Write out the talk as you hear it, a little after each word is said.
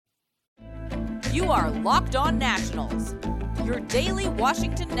You are Locked On Nationals, your daily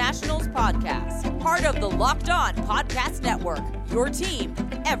Washington Nationals podcast, part of the Locked On Podcast Network, your team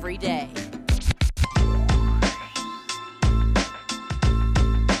every day.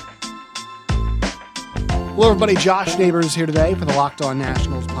 Hello, everybody. Josh Neighbors here today for the Locked On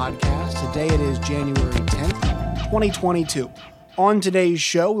Nationals podcast. Today it is January 10th, 2022. On today's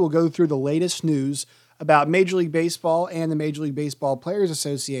show, we'll go through the latest news about Major League Baseball and the Major League Baseball Players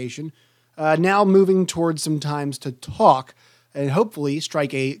Association, now moving towards some times to talk and hopefully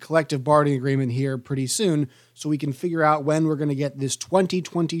strike a collective bargaining agreement here pretty soon so we can figure out when we're going to get this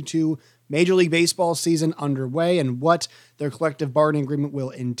 2022 Major League Baseball season underway and what their collective bargaining agreement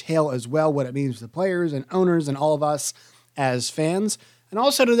will entail as well, what it means for the players and owners and all of us as fans. And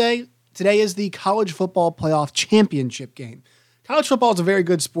also today is the College Football Playoff Championship game. College football is a very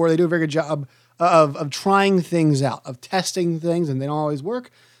good sport. They do a very good job of trying things out, of testing things, and they don't always work.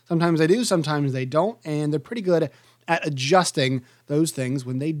 Sometimes they do, sometimes they don't, and they're pretty good at adjusting those things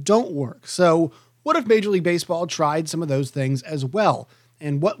when they don't work. So what if Major League Baseball tried some of those things as well?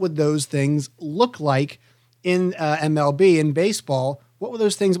 And what would those things look like in MLB, in baseball? What were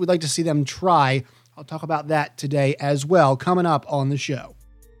those things we'd like to see them try? I'll talk about that today as well, coming up on the show.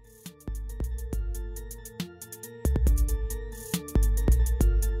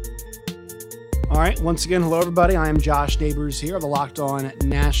 All right, once again, hello, everybody. I am Josh Neighbors here of the Locked On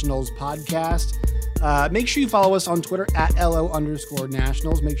Nationals podcast. Make sure you follow us on Twitter at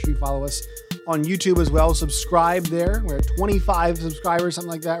LO_Nationals. Make sure you follow us on YouTube as well. Subscribe there. We're at 25 subscribers, something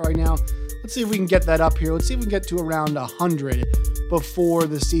like that right now. Let's see if we can get that up here. Let's see if we can get to around 100 before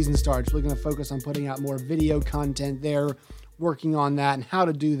the season starts. We're going to focus on putting out more video content there, working on that and how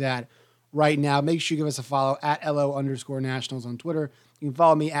to do that right now. Make sure you give us a follow at LO_Nationals on Twitter. You can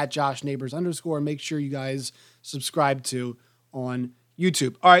follow me at Josh Neighbors _ Make sure you guys subscribe to on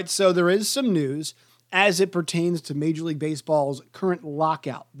YouTube. All right, so there is some news as it pertains to Major League Baseball's current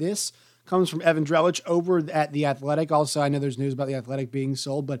lockout. This comes from Evan Drellich over at The Athletic. Also, I know there's news about The Athletic being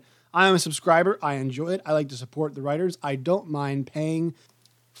sold, but I am a subscriber. I enjoy it. I like to support the writers. I don't mind paying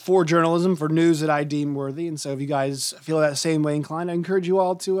for journalism, for news that I deem worthy. And so if you guys feel that same way inclined, I encourage you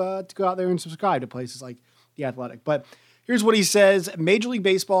all to go out there and subscribe to places like The Athletic. But here's what he says. Major League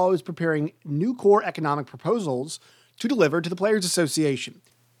Baseball is preparing new core economic proposals to deliver to the Players Association.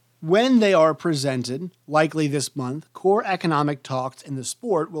 When they are presented, likely this month, core economic talks in the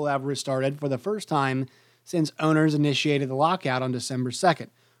sport will have restarted for the first time since owners initiated the lockout on December 2nd,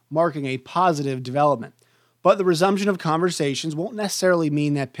 marking a positive development. But the resumption of conversations won't necessarily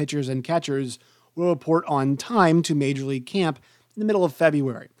mean that pitchers and catchers will report on time to Major League camp in the middle of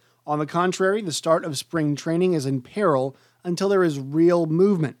February. On the contrary, the start of spring training is in peril until there is real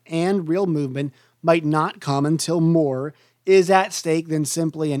movement, and real movement might not come until more is at stake than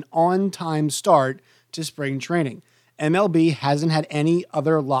simply an on-time start to spring training. MLB hasn't had any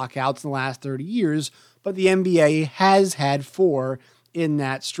other lockouts in the last 30 years, but the NBA has had 4 in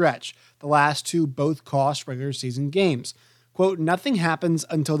that stretch. The last 2 both cost regular season games. Quote, nothing happens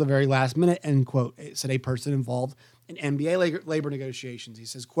until the very last minute, end quote, said a person involved in NBA labor negotiations. He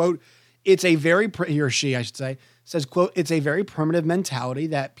says, quote, it's a very, he or she, I should say, says, quote, it's a very primitive mentality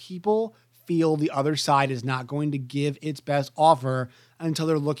that people feel the other side is not going to give its best offer until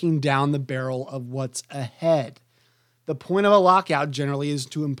they're looking down the barrel of what's ahead. The point of a lockout generally is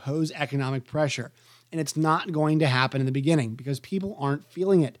to impose economic pressure, and it's not going to happen in the beginning because people aren't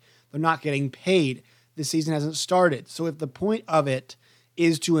feeling it. They're not getting paid. The season hasn't started. So if the point of it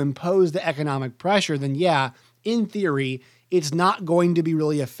is to impose the economic pressure, then yeah, in theory, it's not going to be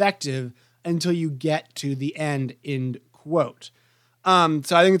really effective until you get to the end, end quote. So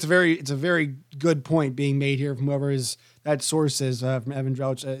I think it's a very good point being made here from whoever that source is, from Evan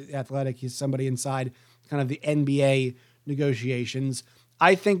Drellich, Athletic. He's somebody inside kind of the NBA negotiations.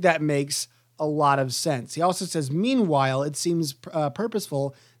 I think that makes a lot of sense. He also says, meanwhile, it seems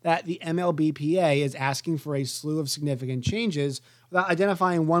purposeful that the MLBPA is asking for a slew of significant changes without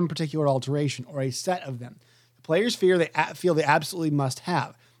identifying one particular alteration or a set of them. The players feel they absolutely must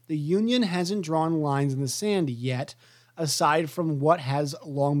have. The union hasn't drawn lines in the sand yet, aside from what has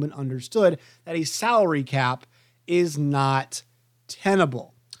long been understood, that a salary cap is not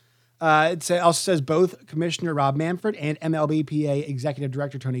tenable. It also says both Commissioner Rob Manfred and MLBPA Executive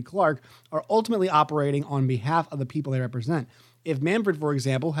Director Tony Clark are ultimately operating on behalf of the people they represent. If Manfred, for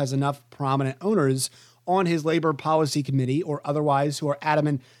example, has enough prominent owners on his labor policy committee or otherwise who are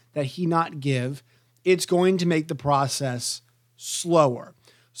adamant that he not give, it's going to make the process slower.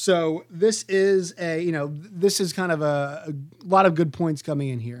 So this is kind of a lot of good points coming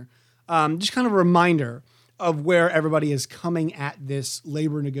in here. Just kind of a reminder of where everybody is coming at this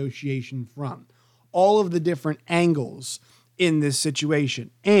labor negotiation from. all of the different angles in this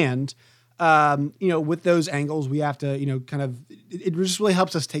situation. And, with those angles, we have to, it just really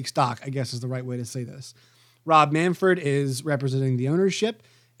helps us take stock, I guess is the right way to say this. Rob Manfred is representing the ownership,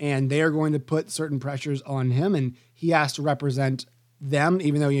 and they are going to put certain pressures on him, and he has to represent them,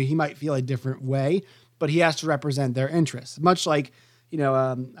 even though he might feel a different way, but he has to represent their interests. Much like,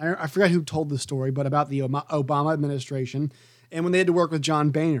 I forgot who told the story, but about the Obama administration, and when they had to work with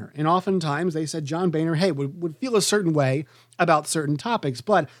John Boehner. And oftentimes they said John Boehner, hey, would feel a certain way about certain topics,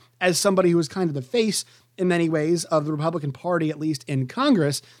 but as somebody who was kind of the face in many ways of the Republican Party, at least in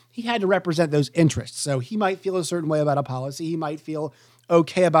Congress, he had to represent those interests. So he might feel a certain way about a policy. He might feel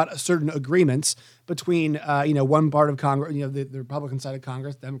okay about certain agreements between, one part of Congress, the Republican side of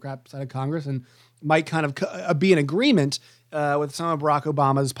Congress, Democrat side of Congress, and might kind of be in agreement with some of Barack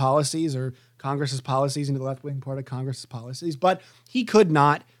Obama's policies or Congress's policies and the left-wing part of Congress's policies. But he could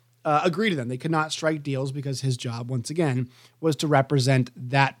not agree to them. They could not strike deals because his job, once again, was to represent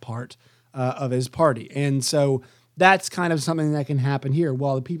that part of his party. And so that's kind of something that can happen here.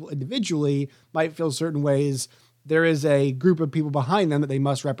 While the people individually might feel certain ways, there is a group of people behind them that they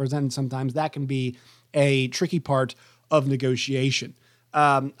must represent. And sometimes that can be a tricky part of negotiation.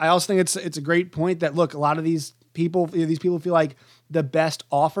 I also think it's a great point that, look, a lot of these people feel like the best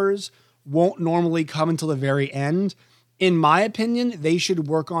offers won't normally come until the very end. In my opinion, they should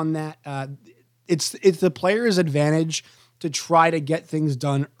work on that. It's the player's advantage to try to get things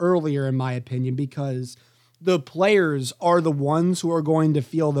done earlier, in my opinion, because the players are the ones who are going to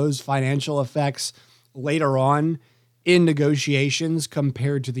feel those financial effects later on in negotiations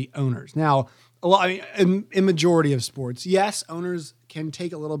compared to the owners. Now, in majority of sports, yes, owners can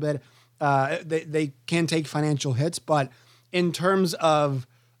take a little bit. They can take financial hits, but in terms of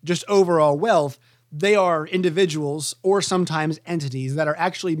just overall wealth, they are individuals or sometimes entities that are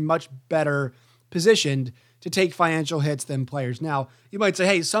actually much better positioned to take financial hits than players. Now, you might say,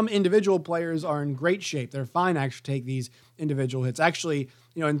 hey, some individual players are in great shape. They're fine actually to take these individual hits. Actually,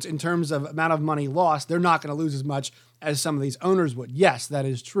 in terms of amount of money lost, they're not going to lose as much as some of these owners would. Yes, that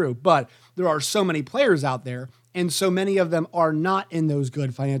is true. But there are so many players out there, and so many of them are not in those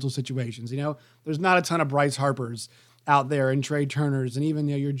good financial situations. There's not a ton of Bryce Harpers out there and Trey Turners and even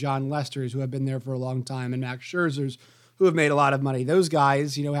your John Lesters who have been there for a long time and Max Scherzers who have made a lot of money. Those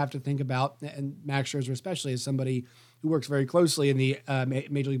guys, have to think about, and Max Scherzer especially as somebody who works very closely in the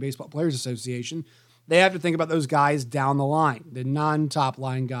Major League Baseball Players Association, they have to think about those guys down the line, the non-top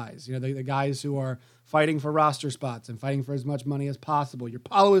line guys, the guys who are fighting for roster spots and fighting for as much money as possible. Your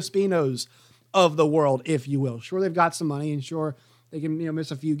Paulo Espinos of the world, if you will. Sure, they've got some money and sure they can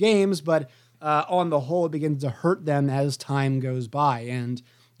miss a few games, but on the whole, it begins to hurt them as time goes by. And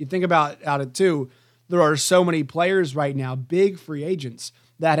you think about it too, there are so many players right now, big free agents,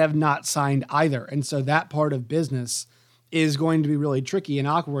 that have not signed either. And so that part of business is going to be really tricky and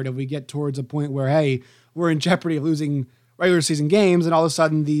awkward if we get towards a point where, hey, we're in jeopardy of losing regular season games, and all of a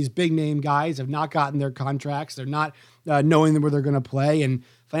sudden these big name guys have not gotten their contracts. They're not knowing where they're going to play, and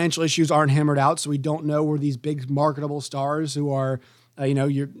financial issues aren't hammered out, so we don't know where these big marketable stars who are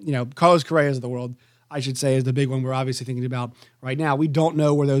Carlos Correa's of the world, I should say, is the big one we're obviously thinking about right now. We don't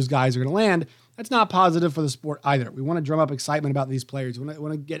know where those guys are going to land. That's not positive for the sport either. We want to drum up excitement about these players. We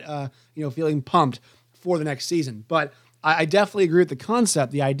want to get feeling pumped for the next season. But I definitely agree with the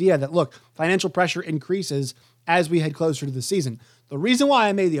concept, the idea that, look, financial pressure increases as we head closer to the season. The reason why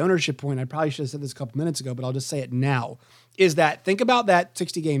I made the ownership point, I probably should have said this a couple minutes ago, but I'll just say it now, is that think about that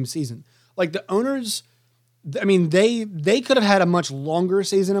 60-game season. Like the owners, they could have had a much longer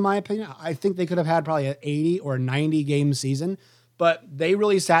season, in my opinion. I think they could have had probably an 80 or 90-game season, but they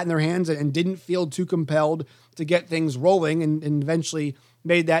really sat in their hands and didn't feel too compelled to get things rolling and eventually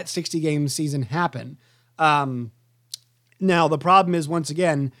made that 60-game season happen. Now, the problem is, once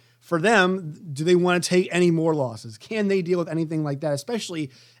again, for them, do they want to take any more losses? Can they deal with anything like that?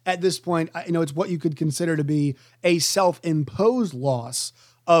 Especially at this point, it's what you could consider to be a self-imposed loss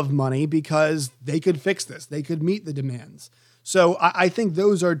of money because they could fix this. They could meet the demands. So I think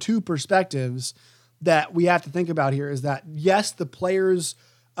those are two perspectives that we have to think about here, is that, yes, the players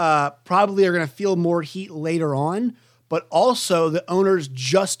probably are going to feel more heat later on, but also the owners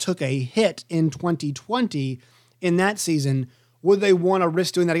just took a hit in 2020 in that season. Would they want to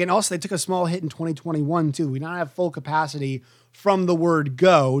risk doing that again? Also, they took a small hit in 2021 too. We don't have full capacity from the word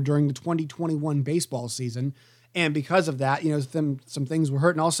go during the 2021 baseball season. And because of that, some things were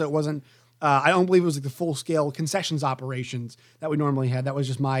hurt. And also it wasn't, I don't believe it was like the full scale concessions operations that we normally had. That was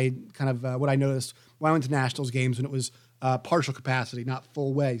just my kind of what I noticed when I went to Nationals games when it was partial capacity, not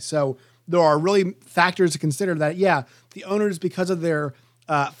full way. So there are really factors to consider that, yeah, the owners, because of their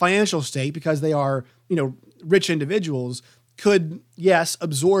financial stake because they are, rich individuals could, yes,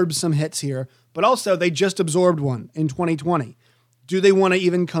 absorb some hits here, but also they just absorbed one in 2020. Do they want to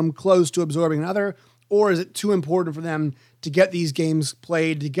even come close to absorbing another, or is it too important for them to get these games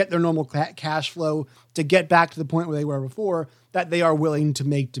played, to get their normal cash flow, to get back to the point where they were before, that they are willing to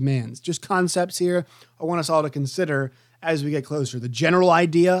make demands? Just concepts here I want us all to consider as we get closer. The general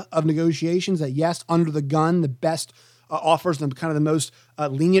idea of negotiations that, yes, under the gun, the best offers, the kind of the most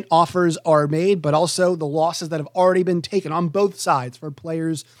lenient offers are made, but also the losses that have already been taken on both sides for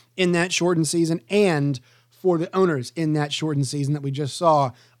players in that shortened season and for the owners in that shortened season that we just saw,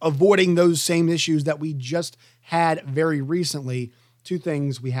 avoiding those same issues that we just had very recently. Two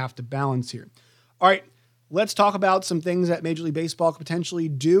things we have to balance here. All right, let's talk about some things that Major League Baseball could potentially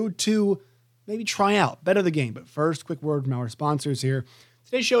do to maybe try out, better the game. But first, quick word from our sponsors here.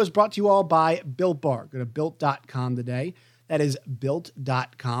 Today's show is brought to you all by Built Bar. Go to Built.com today. That is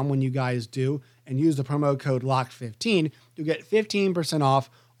Built.com. When you guys do and use the promo code LOCKED15, you'll get 15%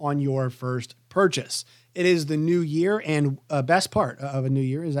 off on your first purchase. It is the new year, and best part of a new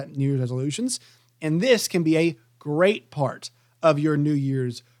year is that New Year's resolutions. And this can be a great part of your New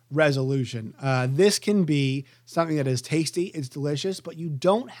Year's resolution. This can be something that is tasty, it's delicious, but you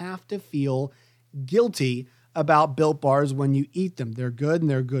don't have to feel guilty about Built Bars when you eat them. They're good and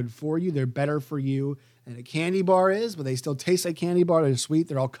they're good for you. They're better for you than a candy bar is, but they still taste like candy bar. They're sweet.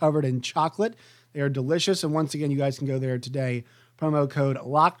 They're all covered in chocolate. They are delicious. And once again, you guys can go there today. Promo code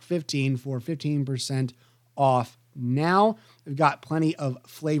LOCKED15 for 15% off now. They've got plenty of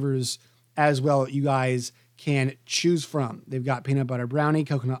flavors as well that you guys can choose from. They've got peanut butter brownie,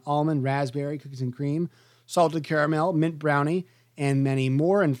 coconut almond, raspberry, cookies and cream, salted caramel, mint brownie, and many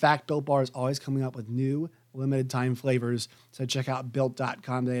more. In fact, Built Bar is always coming up with new limited time flavors. So check out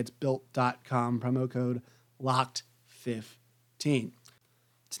Built.com today. It's Built.com, promo code LOCKED15.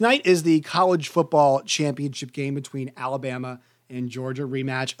 Tonight is the college football championship game between Alabama and Georgia,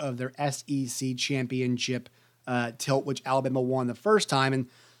 rematch of their SEC championship tilt, which Alabama won the first time. And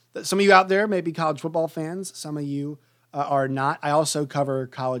some of you out there may be college football fans. Some of you are not. I also cover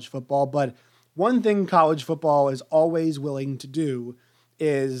college football, but one thing college football is always willing to do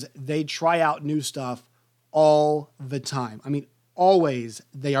is they try out new stuff all the time. I mean, always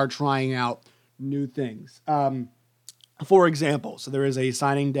they are trying out new things. For example, so there is a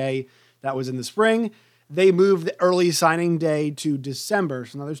signing day that was in the spring. They moved the early signing day to December.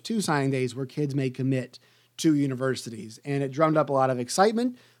 So now there's 2 signing days where kids may commit to universities. And it drummed up a lot of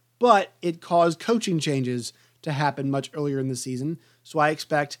excitement, but it caused coaching changes to happen much earlier in the season. So I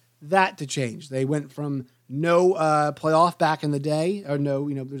expect that to change. They went from no playoff back in the day, or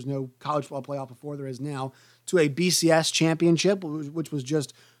there's no college football playoff before there is now, to a BCS championship, which was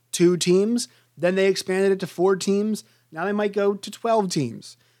just 2 teams. Then they expanded it to 4 teams. Now they might go to 12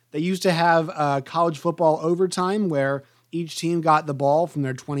 teams. They used to have college football overtime where each team got the ball from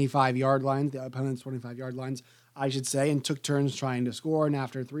their 25-yard lines, the opponent's 25-yard lines, I should say, and took turns trying to score. And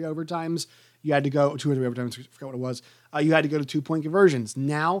after 3 overtimes, you had to go 2 or 3 overtimes. I forgot what it was. You had to go to 2-point conversions.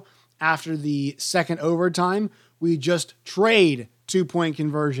 Now, after the second overtime, we just trade 2-point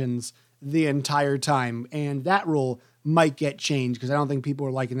conversions the entire time. And that rule might get changed because I don't think people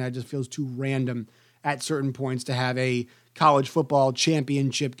are liking that. It just feels too random at certain points to have a college football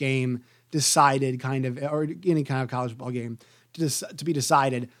championship game decided kind of, or any kind of college football game to be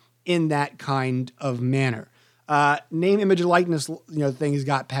decided in that kind of manner. Name, image, and likeness, things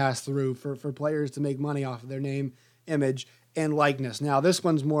got passed through for players to make money off of their name, image, and likeness. Now, this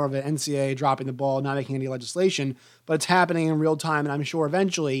one's more of an NCAA dropping the ball, not making any legislation, but it's happening in real time, and I'm sure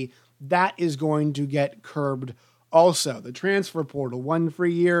eventually that is going to get curbed also. The transfer portal, 1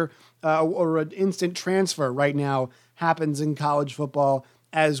 free year or an instant transfer right now happens in college football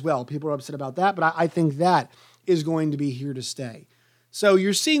as well. People are upset about that, but I think that is going to be here to stay. So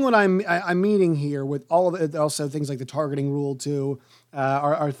you're seeing what I'm meaning here with all of it. Also things like the targeting rule too,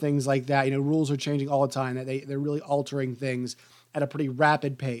 are things like that. Rules are changing all the time. They're really altering things at a pretty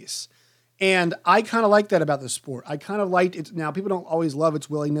rapid pace. And I kind of like that about the sport. I kind of liked it. Now, people don't always love its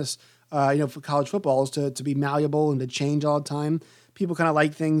willingness, for college football is to be malleable and to change all the time. People kind of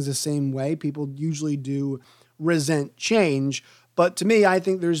like things the same way. People usually do resent change. But to me, I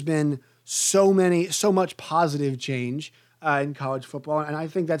think there's been so much positive change in college football. And I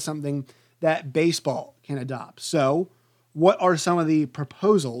think that's something that baseball can adopt. So what are some of the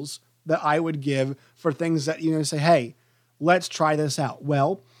proposals that I would give for things that, say, hey, let's try this out?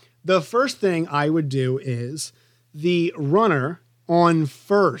 Well, the first thing I would do is the runner on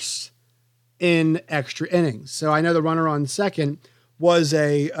first in extra innings. So I know the runner on second was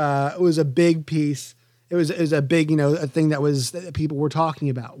a big piece it was a big, a thing that people were talking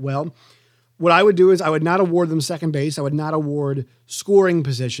about. Well, what I would do is I would not award them second base. I would not award scoring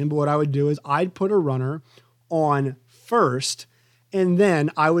position. But what I would do is I'd put a runner on first, and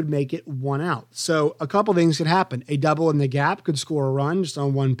then I would make it one out. So a couple things could happen. A double in the gap could score a run just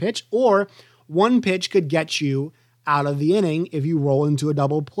on one pitch, or one pitch could get you out of the inning if you roll into a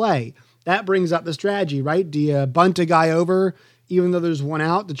double play. That brings up the strategy, right? Do you bunt a guy over even though there's one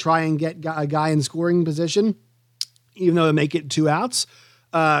out to try and get a guy in scoring position, even though they make it 2 outs?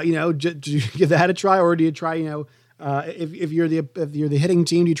 Do you give that a try, or do you try, if you're the hitting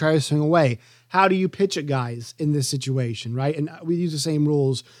team, do you try to swing away? How do you pitch at guys in this situation, right? And we use the same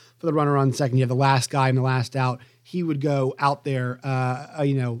rules for the runner on second. You have the last guy and the last out. He would go out there.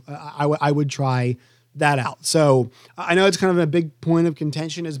 I would try that out. So I know it's kind of a big point of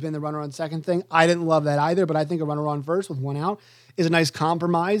contention has been the runner on second thing. I didn't love that either, but I think a runner on first with 1 out is a nice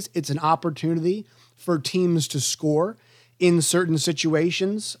compromise. It's an opportunity for teams to score in certain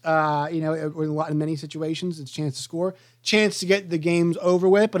situations. In many situations, it's a chance to score, chance to get the games over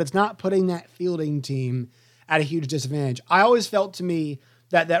with, but it's not putting that fielding team at a huge disadvantage. I always felt to me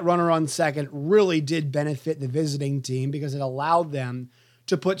that runner on second really did benefit the visiting team because it allowed them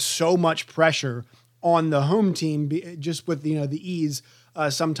to put so much pressure on the home team just with, the ease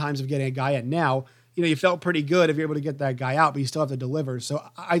sometimes of getting a guy in. Now, you felt pretty good if you're able to get that guy out, but you still have to deliver. So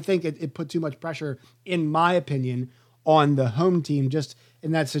I think it put too much pressure, in my opinion, on the home team just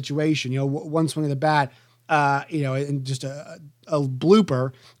in that situation. One swing of the bat, and just a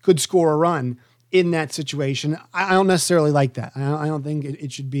blooper could score a run in that situation. I don't necessarily like that. I don't think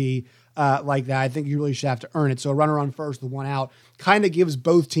it should be like that. I think you really should have to earn it. So a runner on first with 1 out kind of gives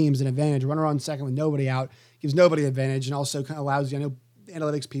both teams an advantage. A runner on second with nobody out gives nobody an advantage, and also kind of allows you,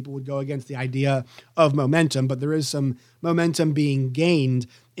 analytics people would go against the idea of momentum, but there is some momentum being gained,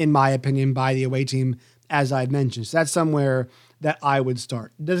 in my opinion, by the away team, as I mentioned. So that's somewhere that I would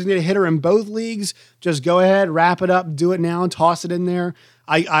start. Designated hitter in both leagues, just go ahead, wrap it up, do it now, and toss it in there.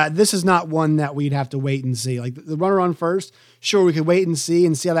 This is not one that we'd have to wait and see. Like the runner on first, sure, we could wait and see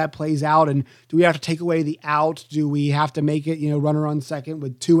how that plays out. And do we have to take away the out? Do we have to make it, runner on second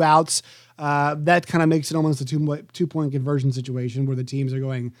with 2 outs? That kind of makes it almost a 2-point conversion situation where the teams are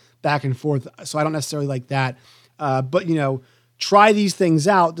going back and forth. So I don't necessarily like that. But try these things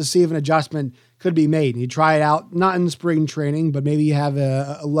out to see if an adjustment could be made. And you try it out, not in spring training, but maybe you have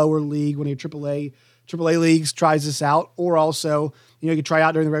a lower league, one of your AAA leagues tries this out, or also, you could try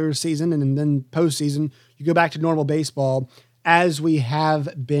out during the regular season and then postseason, you go back to normal baseball as we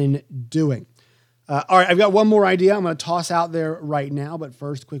have been doing. All right, I've got one more idea I'm going to toss out there right now, but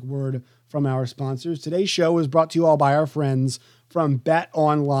first, quick word from our sponsors. Today's show is brought to you all by our friends from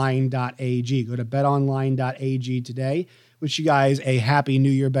betonline.ag. Go to betonline.ag today. Wish you guys a happy new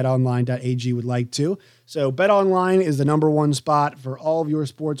year. BetOnline.ag would like to. So BetOnline is the #1 spot for all of your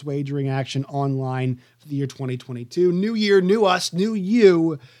sports wagering action online for the year 2022. New year, new us, new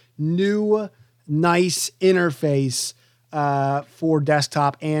you, new nice interface for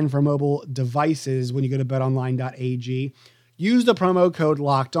desktop and for mobile devices when you go to betonline.ag. Use the promo code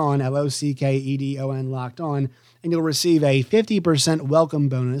LOCKEDON, LOCKEDON, Locked On, and you'll receive a 50% welcome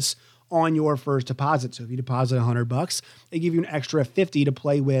bonus on your first deposit. So if you deposit $100, they give you an extra $50 to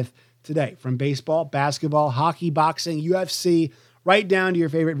play with today. From baseball, basketball, hockey, boxing, UFC, right down to your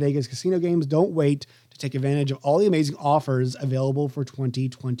favorite Vegas casino games. Don't wait to take advantage of all the amazing offers available for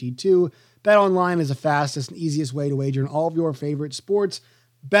 2022. BetOnline is the fastest and easiest way to wager in all of your favorite sports.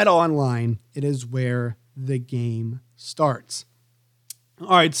 BetOnline, it is where the game starts. All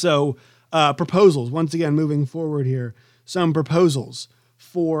right, so proposals. Once again, moving forward here, some proposals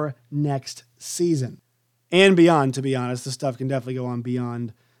for next season and beyond. To be honest, this stuff can definitely go on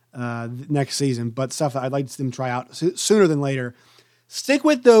beyond next season, but stuff that I'd like them to try out sooner than later. Stick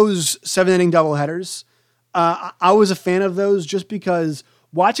with those 7-inning doubleheaders. I was a fan of those just because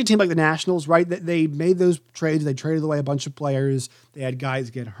watching a team like the Nationals, right, that they made those trades, they traded away a bunch of players, they had guys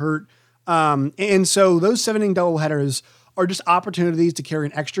get hurt. And so those 7-inning doubleheaders are just opportunities to carry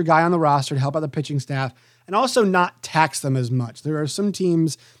an extra guy on the roster to help out the pitching staff and also not tax them as much. There are some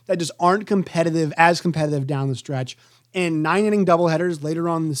teams that just aren't as competitive down the stretch, and 9-inning doubleheaders later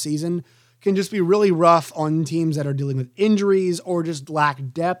on in the season can just be really rough on teams that are dealing with injuries or just lack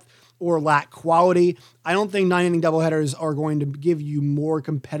depth or lack quality. I don't think 9-inning doubleheaders are going to give you more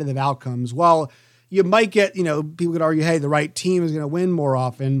competitive outcomes. While you might get, people could argue, hey, the right team is going to win more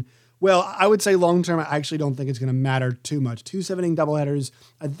often. Well, I would say long-term, I actually don't think it's going to matter too much. 2 7-inning doubleheaders,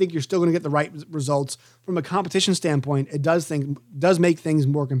 I think you're still going to get the right results. From a competition standpoint, it does make things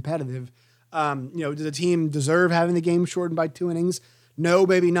more competitive. Does a team deserve having the game shortened by 2 innings? No,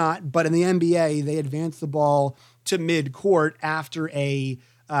 maybe not. But in the NBA, they advance the ball to mid-court after a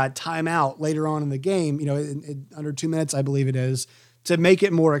timeout later on in the game, in under 2 minutes, I believe it is, to make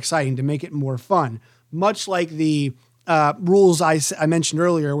it more exciting, to make it more fun. Much like the rules I mentioned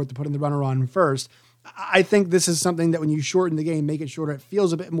earlier with putting the runner on first, I think this is something that when you shorten the game, make it shorter, it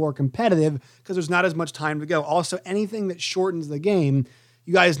feels a bit more competitive because there's not as much time to go. Also, anything that shortens the game,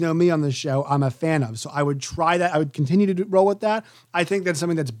 you guys know me on this show, I'm a fan of. So I would try that. I would continue to roll with that. I think that's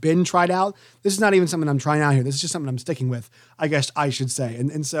something that's been tried out. This is not even something I'm trying out here. This is just something I'm sticking with, I guess I should say.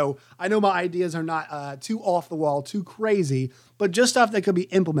 And so I know my ideas are not too off the wall, too crazy, but just stuff that could be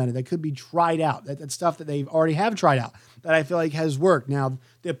implemented, that could be tried out. That's stuff that they already have tried out that I feel like has worked. Now,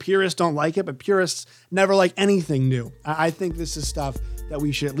 the purists don't like it, but purists never like anything new. I think this is stuff that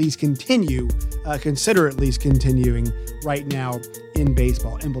we should at least consider at least continuing right now in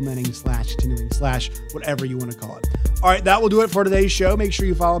baseball, implementing / continuing / whatever you want to call it. All right, that will do it for today's show. Make sure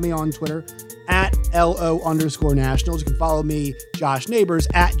you follow me on Twitter at @LO_Nationals. You can follow me, Josh Neighbors,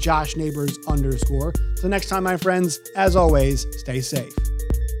 at @JoshNeighbors_. Till next time, my friends, as always, stay safe.